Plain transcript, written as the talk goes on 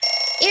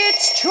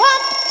It's Trump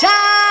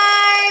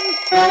time!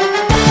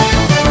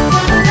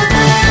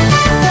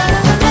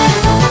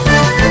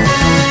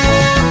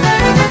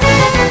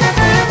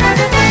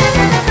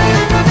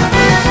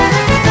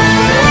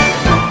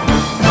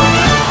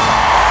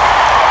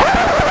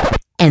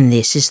 And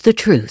this is the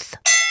truth.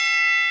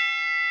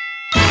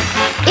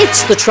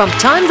 It's the Trump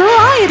Time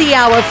Variety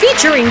Hour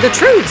featuring the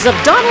truths of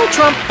Donald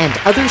Trump and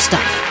other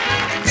stuff.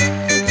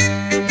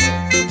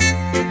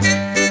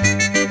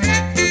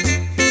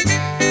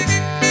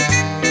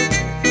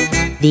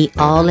 The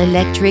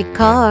all-electric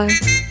car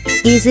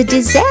is a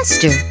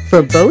disaster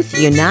for both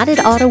United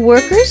Auto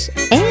Workers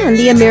and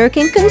the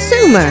American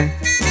consumer.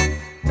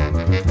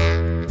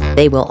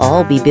 They will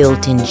all be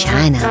built in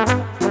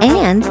China.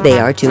 And they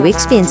are too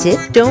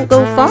expensive, don't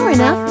go far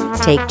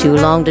enough, take too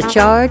long to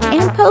charge,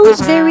 and pose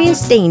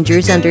various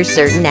dangers under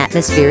certain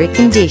atmospheric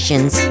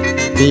conditions.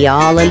 The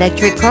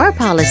all-electric car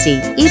policy,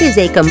 it is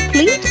a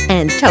complete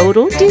and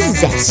total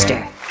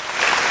disaster.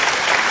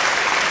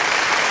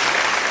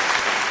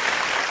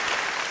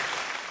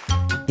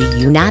 The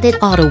United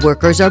Auto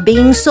Workers are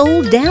being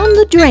sold down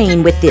the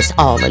drain with this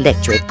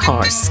all-electric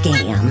car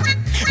scam.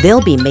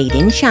 They'll be made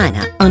in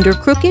China under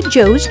Crooked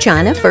Joe's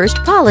China First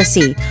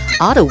policy.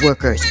 Auto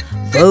workers,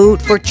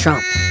 vote for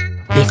Trump.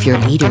 If your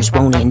leaders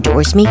won't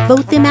endorse me,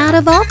 vote them out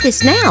of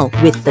office now.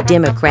 With the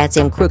Democrats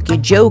and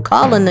Crooked Joe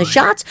calling the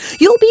shots,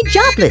 you'll be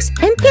jobless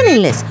and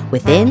penniless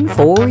within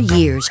 4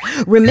 years.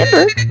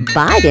 Remember,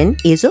 Biden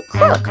is a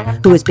crook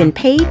who has been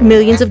paid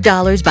millions of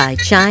dollars by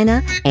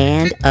China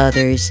and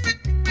others.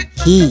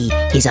 He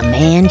is a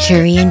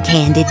Manchurian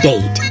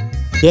candidate.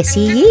 Yes,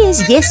 he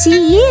is. Yes,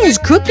 he is.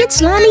 Crooked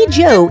Slimy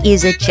Joe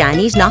is a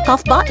Chinese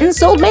knockoff bought and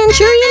sold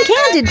Manchurian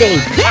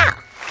candidate. Yeah!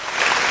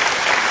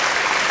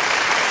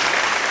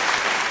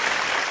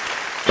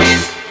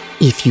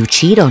 If you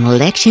cheat on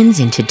elections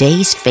in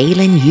today's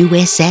failing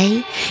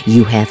USA,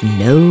 you have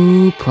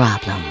no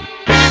problem.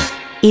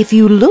 If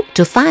you look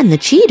to find the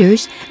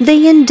cheaters,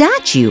 they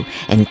indict you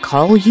and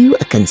call you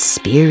a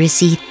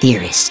conspiracy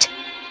theorist.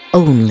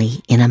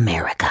 Only in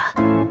America.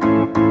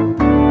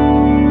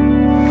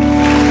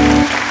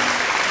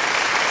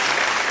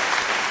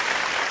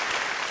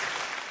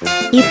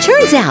 It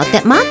turns out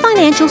that my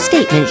financial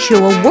statements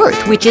show a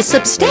worth which is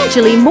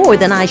substantially more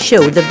than I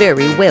showed the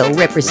very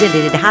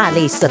well-represented,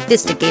 highly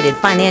sophisticated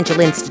financial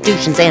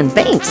institutions and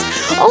banks.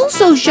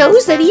 Also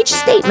shows that each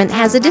statement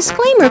has a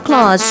disclaimer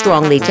clause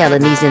strongly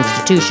telling these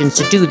institutions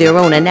to do their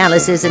own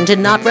analysis and to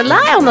not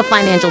rely on the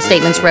financial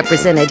statements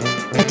represented.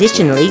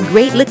 Additionally,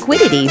 great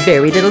liquidity,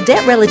 very little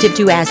debt relative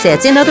to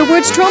assets. In other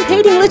words,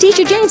 Trump-hating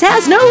Letitia James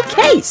has no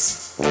case.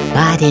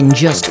 Biden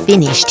just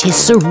finished his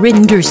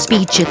surrender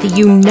speech at the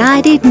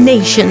United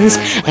Nations,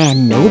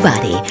 and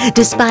nobody,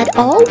 despite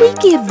all we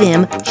give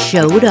them,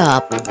 showed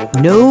up.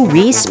 No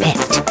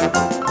respect.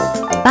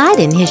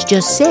 Biden has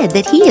just said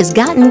that he has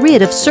gotten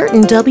rid of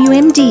certain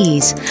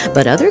WMDs,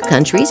 but other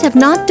countries have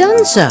not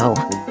done so.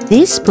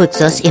 This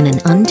puts us in an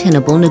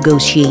untenable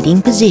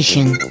negotiating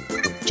position.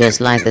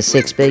 Just like the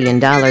 $6 billion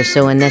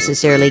so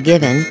unnecessarily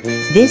given,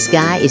 this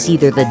guy is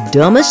either the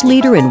dumbest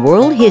leader in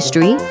world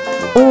history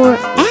or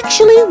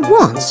actually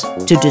wants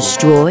to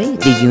destroy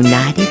the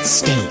United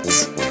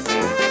States.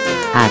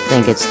 I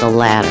think it's the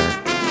latter.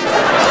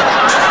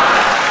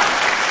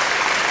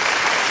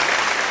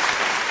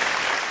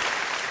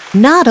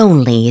 Not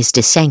only is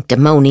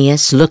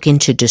DeSanctimonious looking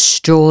to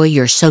destroy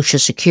your Social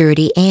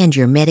Security and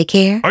your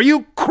Medicare. Are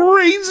you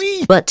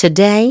crazy? But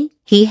today,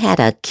 he had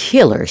a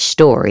killer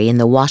story in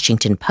the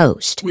Washington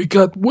Post. We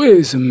got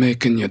ways of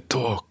making you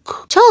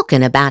talk.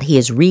 Talking about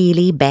his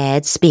really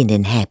bad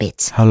spending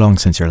habits. How long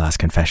since your last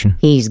confession?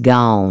 He's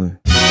gone.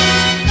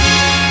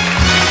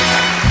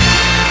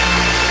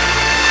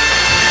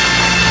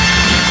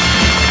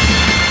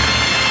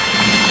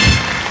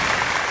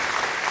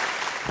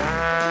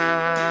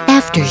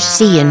 After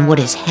seeing what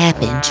has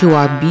happened to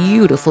our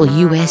beautiful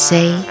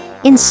USA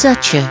in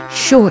such a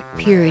short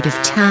period of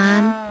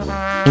time,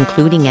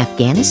 including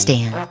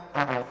Afghanistan,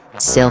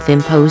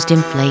 self-imposed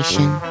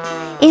inflation,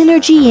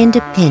 energy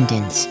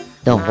independence,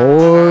 the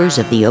horrors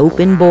of the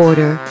open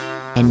border,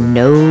 and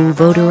no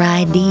voter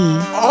ID.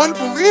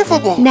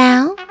 Unbelievable!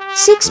 Now,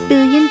 $6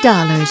 billion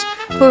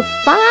for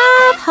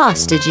 5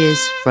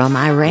 hostages from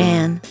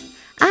Iran.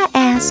 I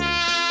ask,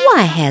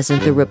 why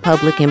hasn't the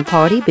Republican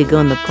Party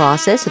begun the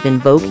process of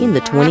invoking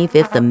the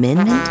 25th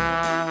Amendment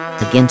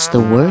against the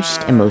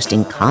worst and most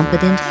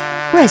incompetent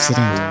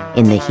president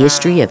in the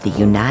history of the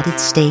United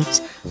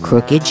States,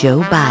 Crooked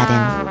Joe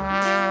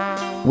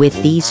Biden?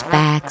 With these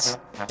facts,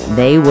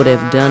 they would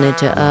have done it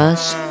to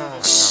us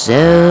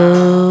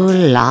so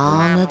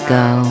long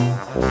ago.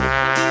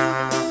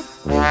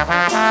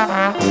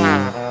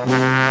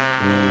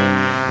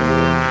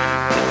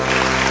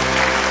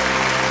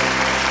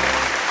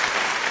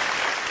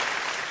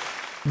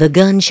 The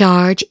gun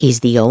charge is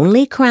the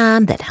only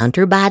crime that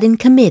Hunter Biden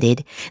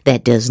committed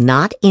that does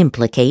not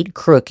implicate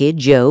Crooked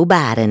Joe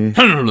Biden.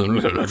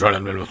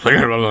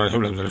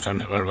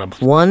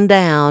 1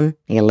 down,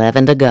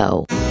 11 to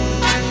go.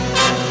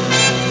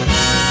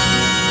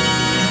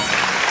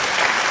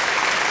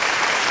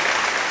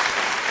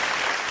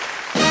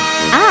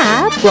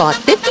 brought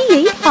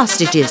 58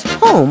 hostages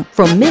home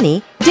from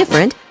many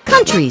different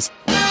countries,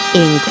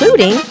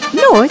 including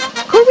North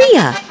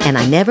Korea, and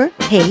I never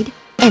paid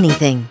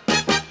anything.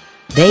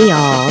 They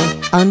all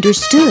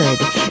understood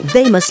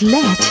they must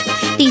let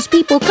these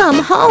people come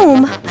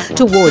home.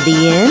 Toward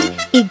the end,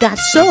 it got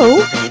so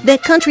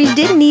that countries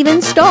didn't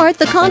even start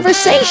the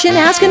conversation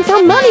asking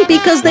for money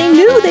because they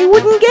knew they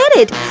wouldn't get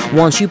it.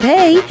 Once you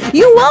pay,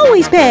 you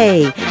always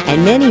pay.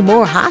 And many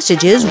more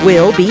hostages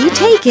will be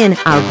taken.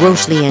 Our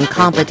grossly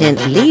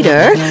incompetent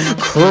leader,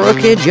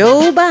 Crooked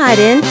Joe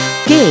Biden,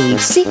 gave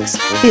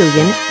 $6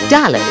 billion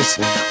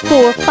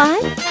for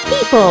 5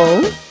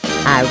 people.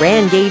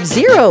 Iran gave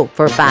 0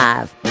 for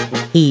 5.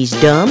 He's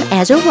dumb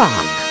as a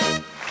rock.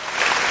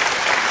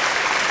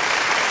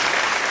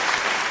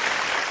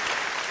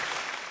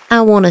 I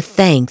want to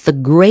thank the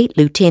great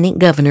Lieutenant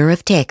Governor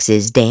of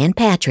Texas, Dan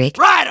Patrick,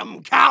 Ride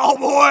 'em,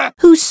 cowboy!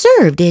 who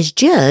served as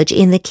judge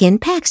in the Ken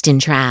Paxton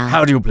trial.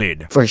 How do you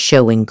plead? For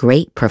showing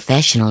great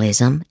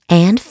professionalism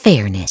and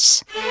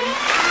fairness.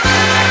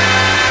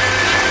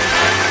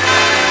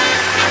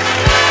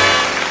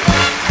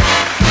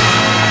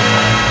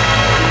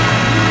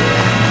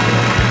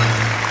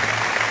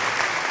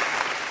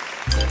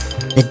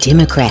 The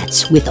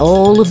Democrats, with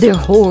all of their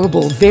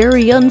horrible,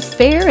 very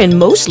unfair, and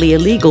mostly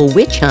illegal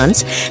witch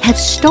hunts, have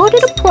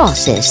started a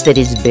process that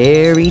is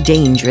very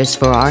dangerous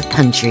for our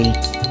country.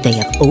 They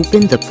have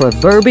opened the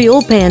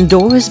proverbial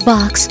Pandora's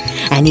box,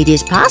 and it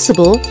is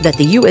possible that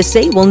the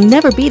USA will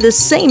never be the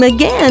same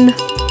again.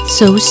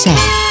 So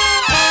sad.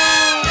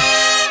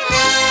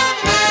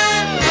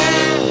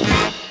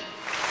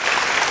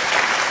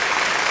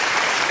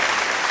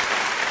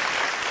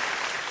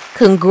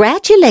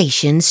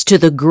 Congratulations to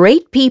the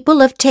great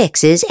people of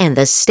Texas and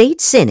the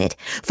state Senate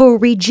for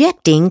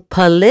rejecting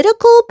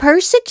political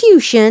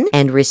persecution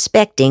and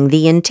respecting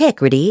the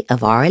integrity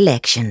of our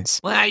elections.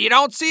 Well, you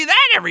don't see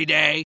that every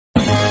day.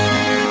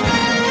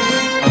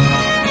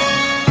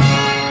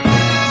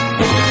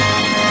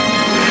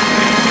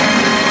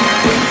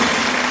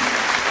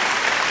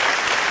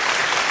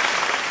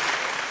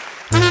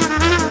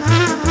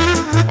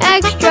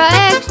 Extra,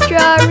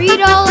 extra,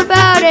 read all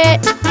about it.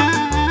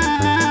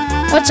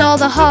 What's all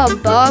the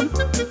hubbub?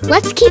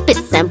 Let's keep it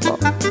simple.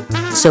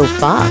 So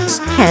Fox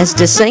has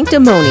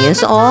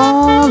DeSanctimonious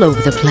all over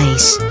the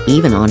place,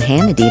 even on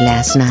Hannity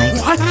last night.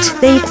 What?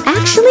 They've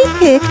actually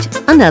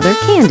picked another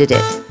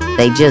candidate.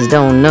 They just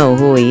don't know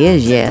who he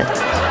is yet.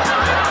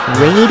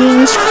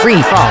 Ratings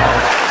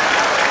freefall.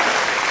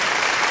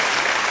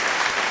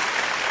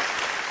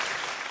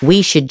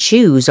 We should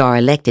choose our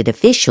elected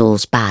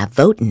officials by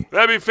voting,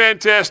 That'd be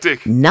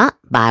fantastic. not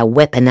by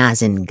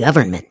weaponizing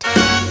government.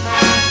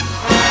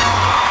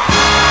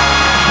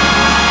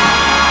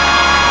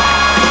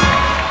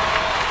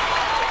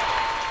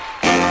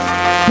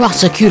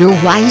 Prosecutor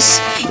Weiss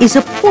is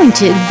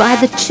appointed by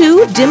the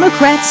 2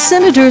 Democrat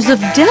senators of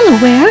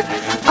Delaware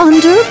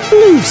under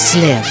Blue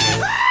Slip.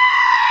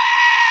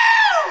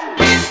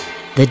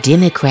 The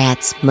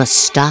Democrats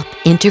must stop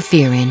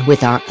interfering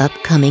with our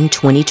upcoming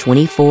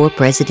 2024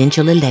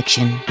 presidential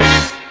election.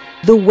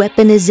 The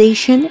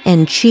weaponization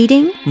and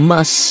cheating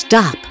must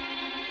stop.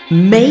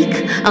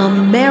 Make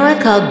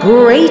America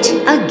great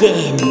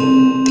again.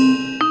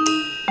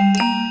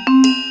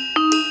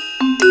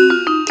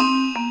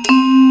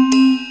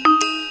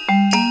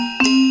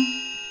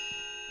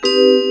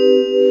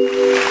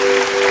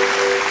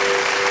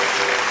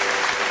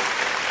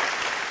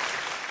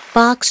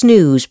 Fox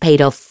News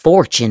paid a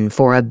fortune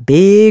for a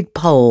big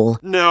poll.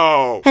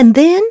 No. And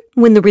then,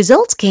 when the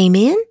results came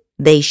in,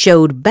 they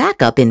showed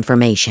backup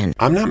information,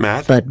 I'm not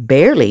mad. but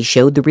barely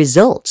showed the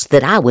results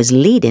that I was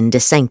leading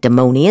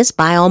DeSanctimonious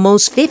by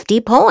almost 50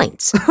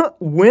 points.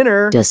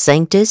 Winner.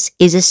 DeSanctus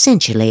is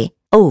essentially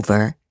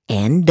over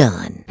and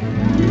done.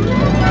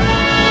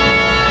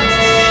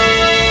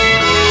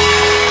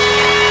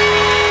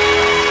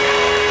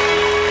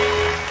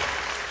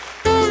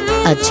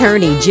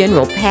 Attorney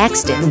General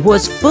Paxton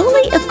was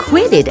fully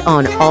acquitted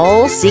on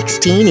all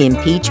 16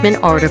 impeachment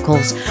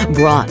articles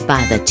brought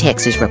by the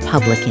Texas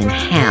Republican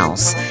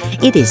House.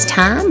 It is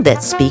time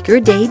that Speaker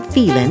Dade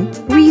Phelan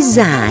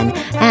resign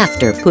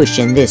after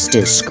pushing this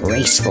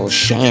disgraceful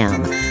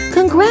sham.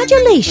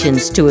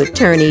 Congratulations to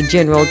Attorney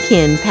General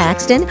Ken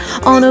Paxton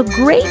on a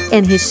great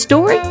and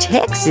historic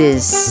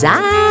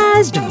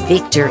Texas-sized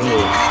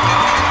victory.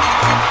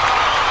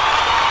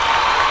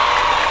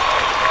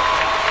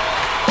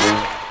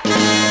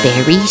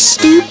 Very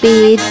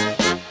stupid,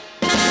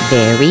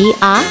 very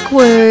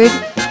awkward,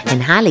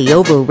 and highly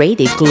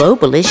overrated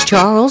globalist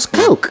Charles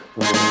Koch.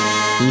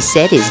 He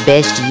said his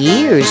best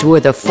years were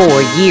the 4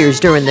 years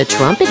during the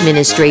Trump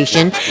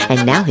administration,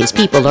 and now his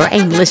people are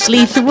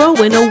aimlessly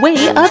throwing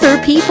away other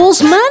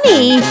people's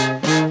money.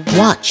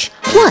 Watch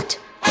what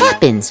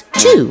happens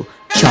to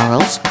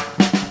Charles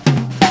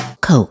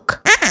Koch.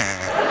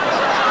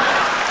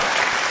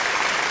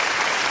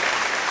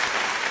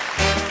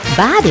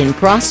 Biden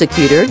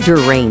prosecutor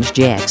Deranged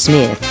Jack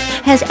Smith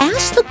has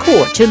asked the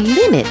court to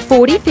limit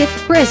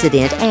 45th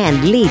President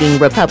and leading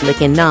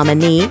Republican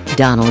nominee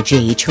Donald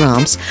J.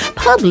 Trump's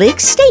public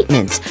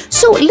statements.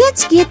 So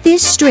let's get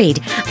this straight.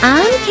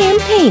 I'm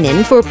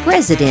campaigning for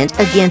president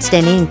against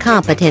an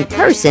incompetent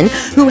person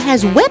who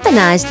has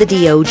weaponized the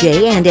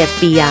DOJ and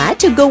FBI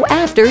to go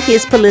after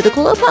his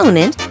political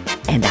opponent,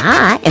 and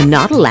I am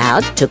not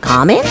allowed to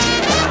comment?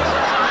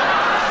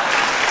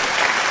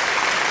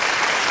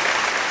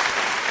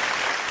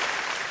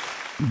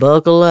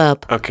 Buckle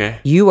up. Okay.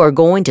 You are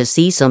going to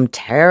see some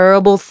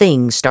terrible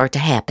things start to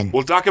happen.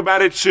 We'll talk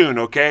about it soon,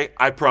 okay?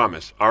 I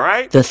promise, all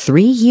right? The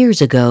 3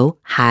 years ago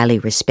highly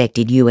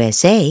respected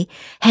USA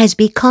has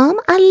become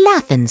a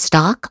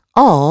laughingstock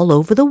all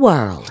over the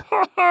world.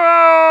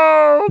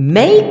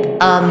 Make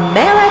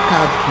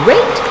America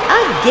great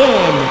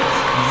again.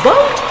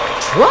 Vote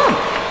Trump.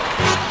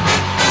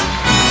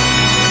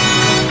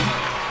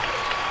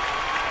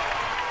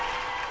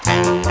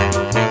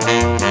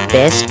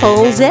 Best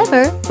polls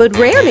ever, but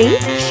rarely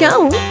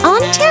shown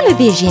on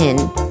television.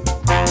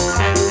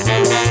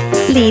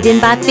 Leading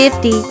by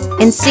 50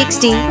 and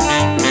 60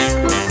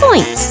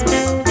 points.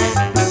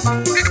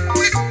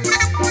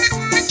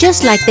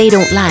 Just like they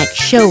don't like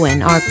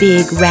showing our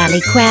big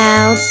rally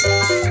crowds,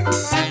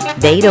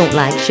 they don't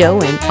like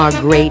showing our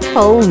great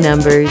poll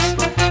numbers.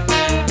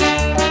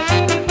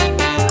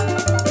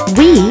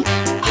 We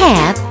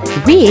have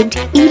rigged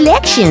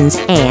elections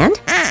and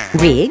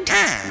rigged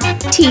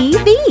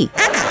TV.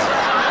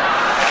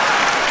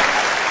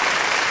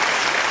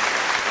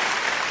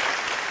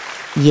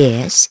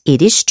 Yes,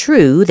 it is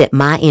true that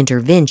my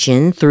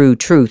intervention through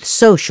Truth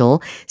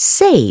Social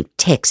saved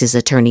Texas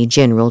Attorney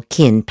General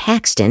Ken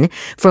Paxton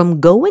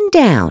from going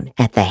down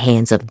at the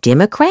hands of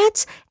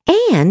Democrats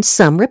and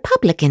some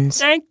Republicans.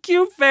 Thank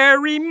you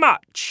very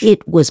much.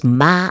 It was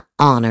my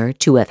honor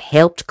to have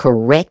helped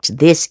correct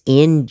this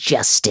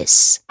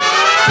injustice.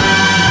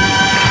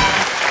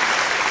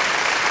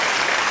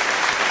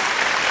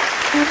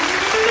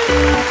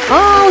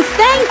 Oh,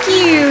 thank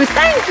you.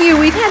 Thank you.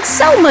 We've had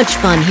so much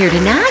fun here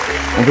tonight.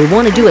 And we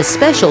want to do a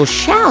special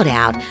shout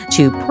out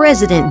to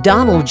President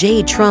Donald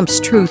J. Trump's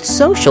Truth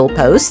Social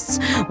posts,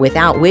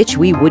 without which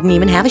we wouldn't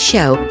even have a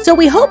show. So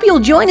we hope you'll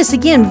join us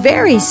again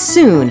very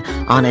soon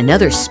on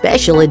another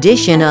special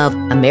edition of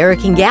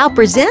American Gal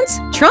Presents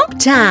Trump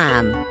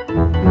Time.